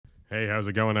Hey, how's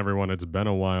it going, everyone? It's been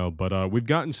a while, but we've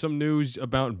gotten some news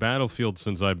about Battlefield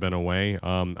since I've been away.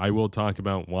 I will talk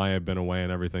about why I've been away and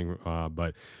everything,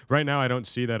 but right now I don't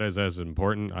see that as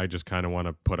important. I just kind of want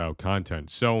to put out content.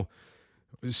 So,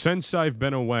 since I've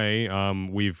been away,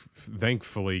 we've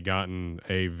thankfully gotten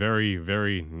a very,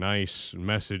 very nice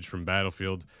message from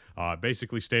Battlefield,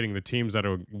 basically stating the teams that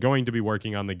are going to be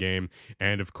working on the game,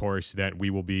 and of course that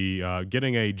we will be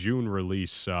getting a June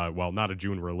release. Well, not a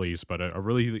June release, but a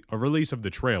release of the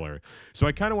trailer. So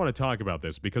I kind of want to talk about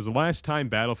this because the last time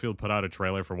Battlefield put out a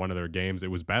trailer for one of their games,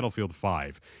 it was Battlefield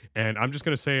 5, and I'm just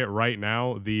gonna say it right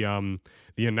now.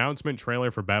 The announcement trailer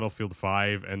for Battlefield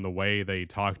 5 and the way they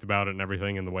talked about it and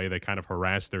everything and the way they kind of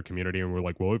harassed their community and were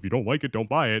like, well, if you don't like it, don't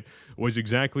buy it, was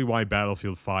exactly why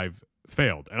Battlefield 5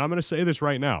 failed. And I'm going to say this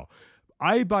right now.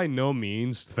 I by no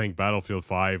means think Battlefield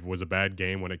 5 was a bad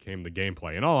game when it came to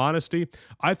gameplay. In all honesty,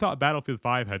 I thought Battlefield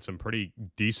 5 had some pretty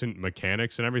decent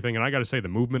mechanics and everything. And I got to say, the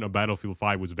movement of Battlefield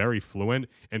 5 was very fluent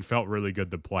and felt really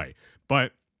good to play.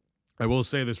 But I will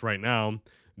say this right now.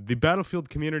 The Battlefield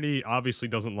community obviously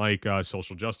doesn't like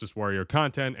social justice warrior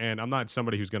content, and I'm not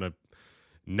somebody who's going to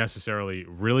necessarily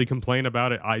really complain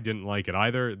about it. I didn't like it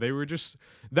either. They were just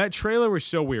that trailer was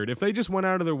so weird. If they just went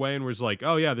out of their way and was like,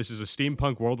 "Oh yeah, this is a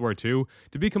steampunk World War II,"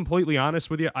 to be completely honest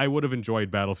with you, I would have enjoyed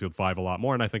Battlefield 5 a lot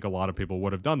more, and I think a lot of people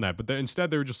would have done that. But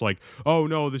instead, they were just like, "Oh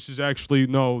no, this is actually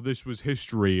no, this was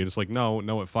history," and it's like, no,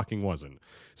 no, it fucking wasn't.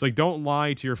 It's like don't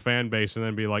lie to your fan base and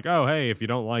then be like, "Oh hey, if you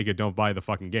don't like it, don't buy the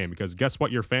fucking game," because guess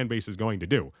what, your fan base is going to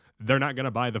do. They're not going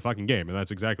to buy the fucking game, and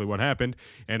that's exactly what happened.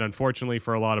 And unfortunately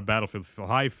for a lot of Battlefield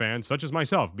 5 fans, such as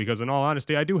myself, because in all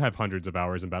honesty, I do have hundreds of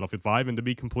hours in Battlefield 5, and to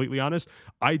be completely honest,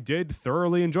 I did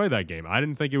thoroughly enjoy that game. I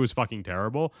didn't think it was fucking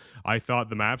terrible. I thought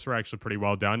the maps were actually pretty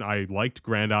well done. I liked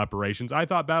Grand Operations. I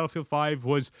thought Battlefield 5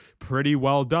 was pretty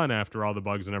well done after all the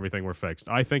bugs and everything were fixed.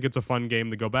 I think it's a fun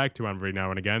game to go back to every now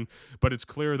and again, but it's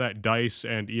clear that DICE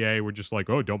and EA were just like,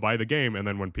 oh, don't buy the game. And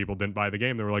then when people didn't buy the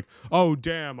game, they were like, oh,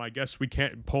 damn, I guess we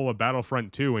can't pull a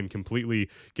Battlefront 2 and completely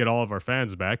get all of our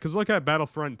fans back. Because look at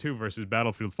Battlefront 2 versus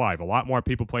Battlefield 5. A lot more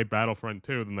people play Battlefront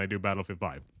 2 than they do Battlefield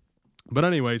 5. But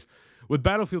anyways, with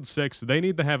Battlefield 6, they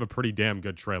need to have a pretty damn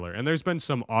good trailer. And there's been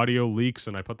some audio leaks,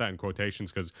 and I put that in quotations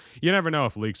because you never know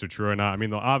if leaks are true or not. I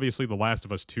mean, obviously, The Last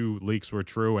of Us 2 leaks were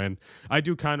true, and I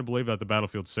do kind of believe that the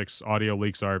Battlefield 6 audio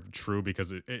leaks are true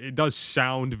because it does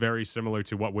sound very similar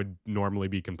to what would normally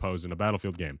be composed in a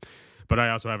Battlefield game. But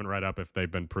I also haven't read up if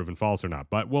they've been proven false or not.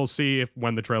 But we'll see if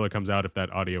when the trailer comes out if that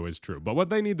audio is true. But what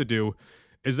they need to do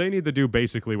is they need to do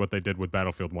basically what they did with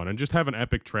Battlefield 1 and just have an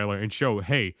epic trailer and show,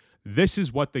 hey, this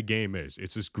is what the game is.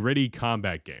 It's this gritty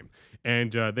combat game.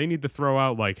 And they need to throw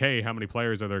out like, hey, how many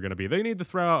players are there going to be? They need to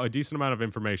throw out a decent amount of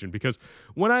information because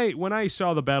when I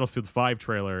saw the Battlefield 5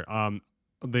 trailer,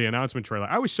 the announcement trailer,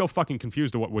 I was so fucking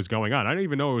confused of what was going on. I didn't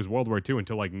even know it was World War II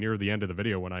until like near the end of the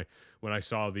video when I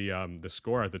saw the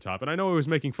score at the top. And I know it was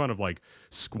making fun of like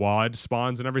squad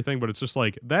spawns and everything, but it's just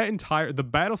like the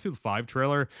Battlefield 5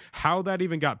 trailer, how that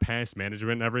even got past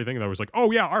management and everything that was like,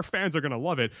 oh yeah, our fans are gonna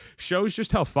love it, shows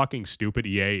just how fucking stupid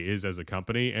EA is as a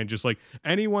company. And just like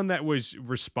anyone that was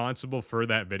responsible for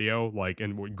that video, like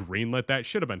and greenlit that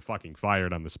should have been fucking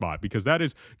fired on the spot because that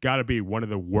has got to be one of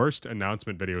the worst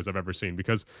announcement videos I've ever seen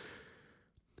because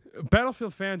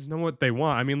Battlefield fans know what they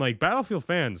want. I mean, like Battlefield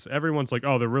fans, everyone's like,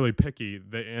 oh, they're really picky,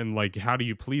 and like, how do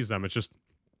you please them? It's just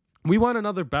we want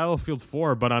another Battlefield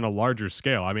 4, but on a larger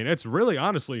scale. I mean, it's really,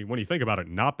 honestly, when you think about it,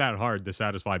 not that hard to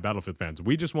satisfy Battlefield fans.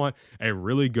 We just want a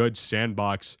really good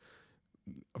sandbox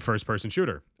first person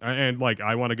shooter. And like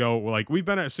I want to go like we've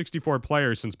been at 64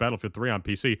 players since Battlefield 3 on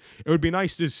PC. It would be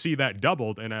nice to see that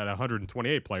doubled and at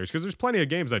 128 players because there's plenty of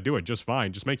games that do it just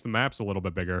fine. Just makes the maps a little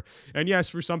bit bigger. And yes,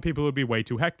 for some people it would be way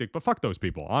too hectic, but fuck those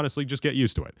people. Honestly, just get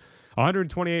used to it.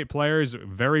 128 players,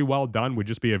 very well done, would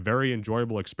just be a very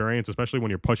enjoyable experience, especially when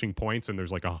you're pushing points and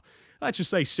there's like let's just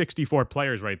say 64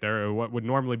 players right there. What would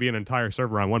normally be an entire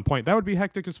server on one point. That would be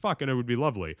hectic as fuck and it would be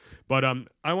lovely. But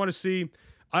I want to see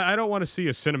I don't want to see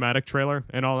a cinematic trailer,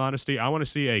 in all honesty. I want to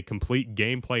see a complete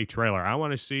gameplay trailer. I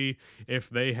want to see if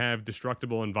they have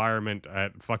destructible environment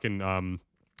at fucking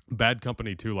Bad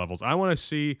Company 2 levels. I want to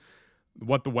see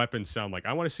what the weapons sound like.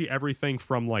 I want to see everything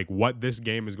from like what this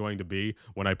game is going to be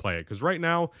when I play it. Because right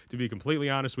now, to be completely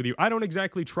honest with you, I don't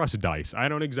exactly trust DICE. I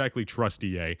don't exactly trust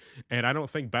EA. And I don't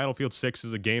think Battlefield 6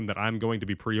 is a game that I'm going to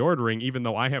be pre-ordering, even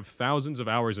though I have thousands of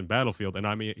hours in Battlefield and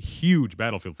I'm a huge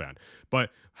Battlefield fan. But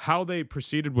how they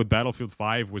proceeded with Battlefield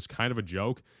 5 was kind of a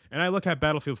joke. And I look at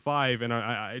Battlefield 5 and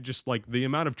I just like the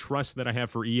amount of trust that I have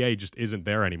for EA just isn't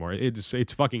there anymore.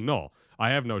 It's fucking null. I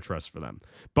have no trust for them.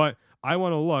 But I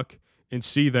want to look and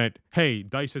see that, hey,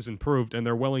 DICE has improved and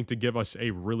they're willing to give us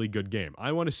a really good game.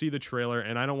 I want to see the trailer,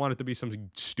 and I don't want it to be some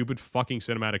stupid fucking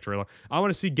cinematic trailer. I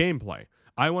want to see gameplay.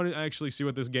 I want to actually see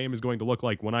what this game is going to look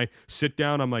like when I sit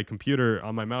down on my computer,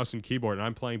 on my mouse and keyboard, and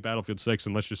I'm playing Battlefield 6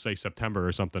 in, let's just say, September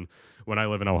or something when I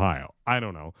live in Ohio. I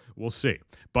don't know. We'll see.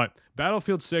 But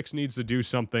Battlefield 6 needs to do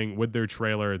something with their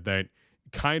trailer that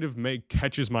kind of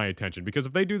catches my attention, because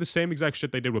if they do the same exact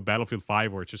shit they did with Battlefield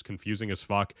 5 where it's just confusing as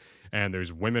fuck and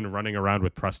there's women running around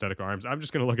with prosthetic arms, I'm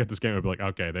just going to look at this game and be like,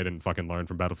 okay, they didn't fucking learn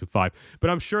from Battlefield 5.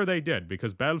 But I'm sure they did,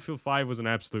 because Battlefield 5 was an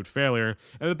absolute failure,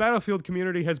 and the Battlefield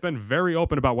community has been very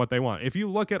open about what they want. If you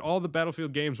look at all the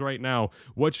Battlefield games right now,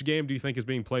 which game do you think is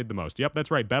being played the most? Yep, that's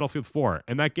right, Battlefield 4.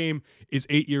 And that game is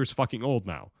 8 years fucking old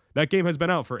now. That game has been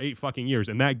out for 8 fucking years,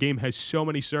 and that game has so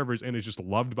many servers and is just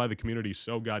loved by the community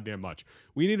so goddamn much.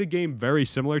 We need a game very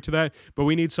similar to that, but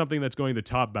we need something that's going to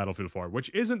top Battlefield 4,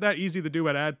 which isn't that easy to do,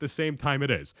 but at the same time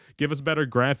it is. Give us better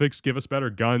graphics, give us better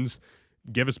guns,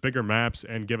 give us bigger maps,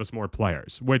 and give us more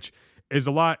players, which is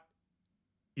a lot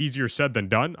easier said than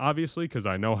done, obviously, because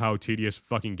I know how tedious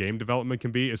fucking game development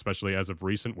can be, especially as of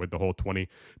recent with the whole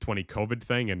 2020 COVID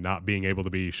thing and not being able to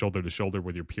be shoulder to shoulder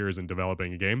with your peers in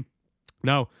developing a game.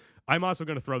 Now, I'm also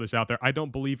going to throw this out there. I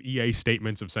don't believe EA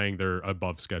statements of saying they're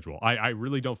above schedule. I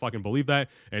really don't fucking believe that.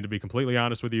 And to be completely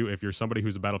honest with you, if you're somebody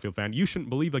who's a Battlefield fan, you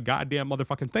shouldn't believe a goddamn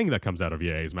motherfucking thing that comes out of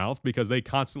EA's mouth, because they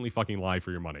constantly fucking lie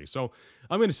for your money. So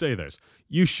I'm going to say this.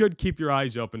 You should keep your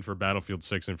eyes open for Battlefield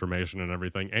 6 information and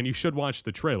everything, and you should watch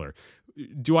the trailer.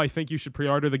 Do I think you should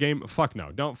pre-order the game? Fuck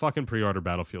no. Don't fucking pre-order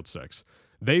Battlefield 6.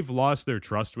 They've lost their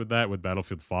trust with that with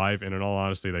Battlefield 5, and in all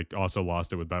honesty, they also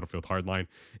lost it with Battlefield Hardline,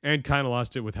 and kind of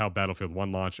lost it with how Battlefield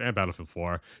 1 launched and Battlefield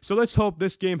 4. So let's hope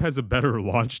this game has a better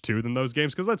launch, too, than those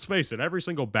games, because let's face it, every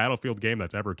single Battlefield game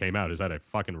that's ever came out has had a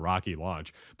fucking rocky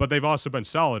launch, but they've also been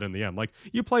solid in the end. Like,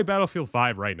 you play Battlefield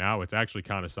 5 right now, it's actually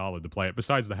kind of solid to play it,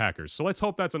 besides the hackers. So let's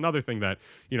hope that's another thing that,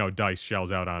 you know, DICE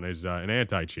shells out on is an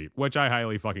anti-cheat, which I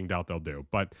highly fucking doubt they'll do,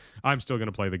 but I'm still going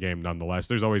to play the game nonetheless.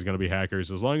 There's always going to be hackers,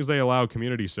 as long as they allow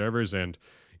community servers and,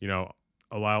 you know,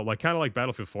 allow, like, kind of like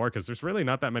Battlefield 4, because there's really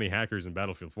not that many hackers in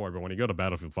Battlefield 4, but when you go to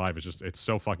Battlefield 5, it's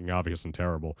so fucking obvious and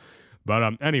terrible.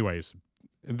 But anyways,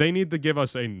 they need to give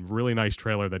us a really nice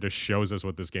trailer that just shows us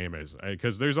what this game is,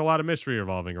 because there's a lot of mystery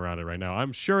revolving around it right now.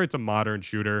 I'm sure it's a modern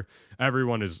shooter.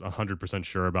 Everyone is 100%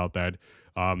 sure about that.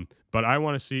 But I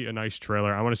want to see a nice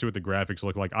trailer. I want to see what the graphics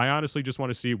look like. I honestly just want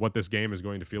to see what this game is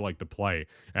going to feel like to play.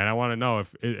 And I want to know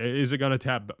if is it going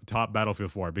to top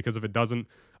Battlefield 4, because if it doesn't,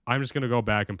 I'm just going to go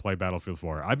back and play Battlefield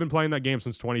 4. I've been playing that game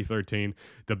since 2013.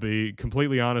 To be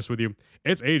completely honest with you,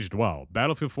 it's aged well.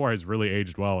 Battlefield 4 has really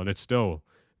aged well, and it's still,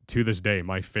 to this day,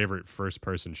 my favorite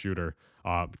first-person shooter,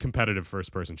 competitive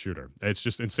first-person shooter. It's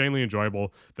just insanely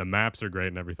enjoyable. The maps are great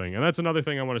and everything. And that's another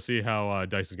thing I want to see how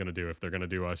DICE is going to do, if they're going to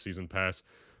do a season pass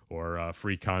or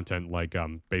free content like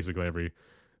basically every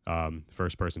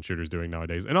first-person shooter is doing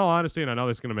nowadays. In all honesty, and I know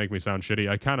this is going to make me sound shitty,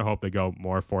 I kind of hope they go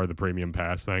more for the premium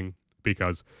pass thing,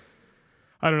 because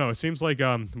I don't know, it seems like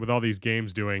with all these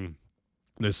games doing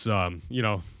this, you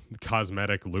know,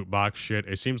 cosmetic loot box shit,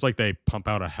 it seems like they pump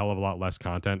out a hell of a lot less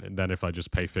content than if I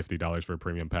just pay $50 for a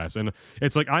premium pass. And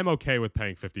it's like, I'm okay with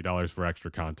paying $50 for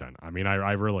extra content. I mean,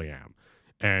 I really am.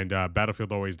 And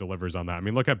Battlefield always delivers on that. I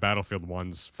mean, look at Battlefield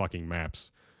 1's fucking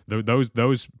maps.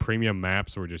 Those premium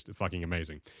maps were just fucking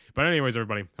amazing. But anyways,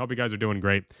 everybody, hope you guys are doing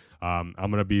great. I'm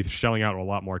going to be shelling out a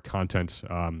lot more content.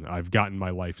 I've gotten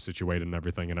my life situated and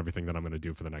everything that I'm going to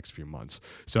do for the next few months.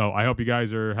 So I hope you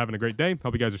guys are having a great day.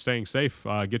 Hope you guys are staying safe.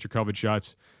 Get your COVID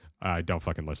shots. Don't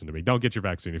fucking listen to me. Don't get your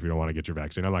vaccine if you don't want to get your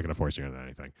vaccine. I'm not going to force you into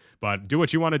anything. But do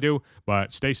what you want to do.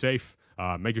 But stay safe.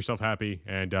 Make yourself happy.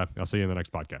 And I'll see you in the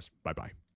next podcast. Bye-bye.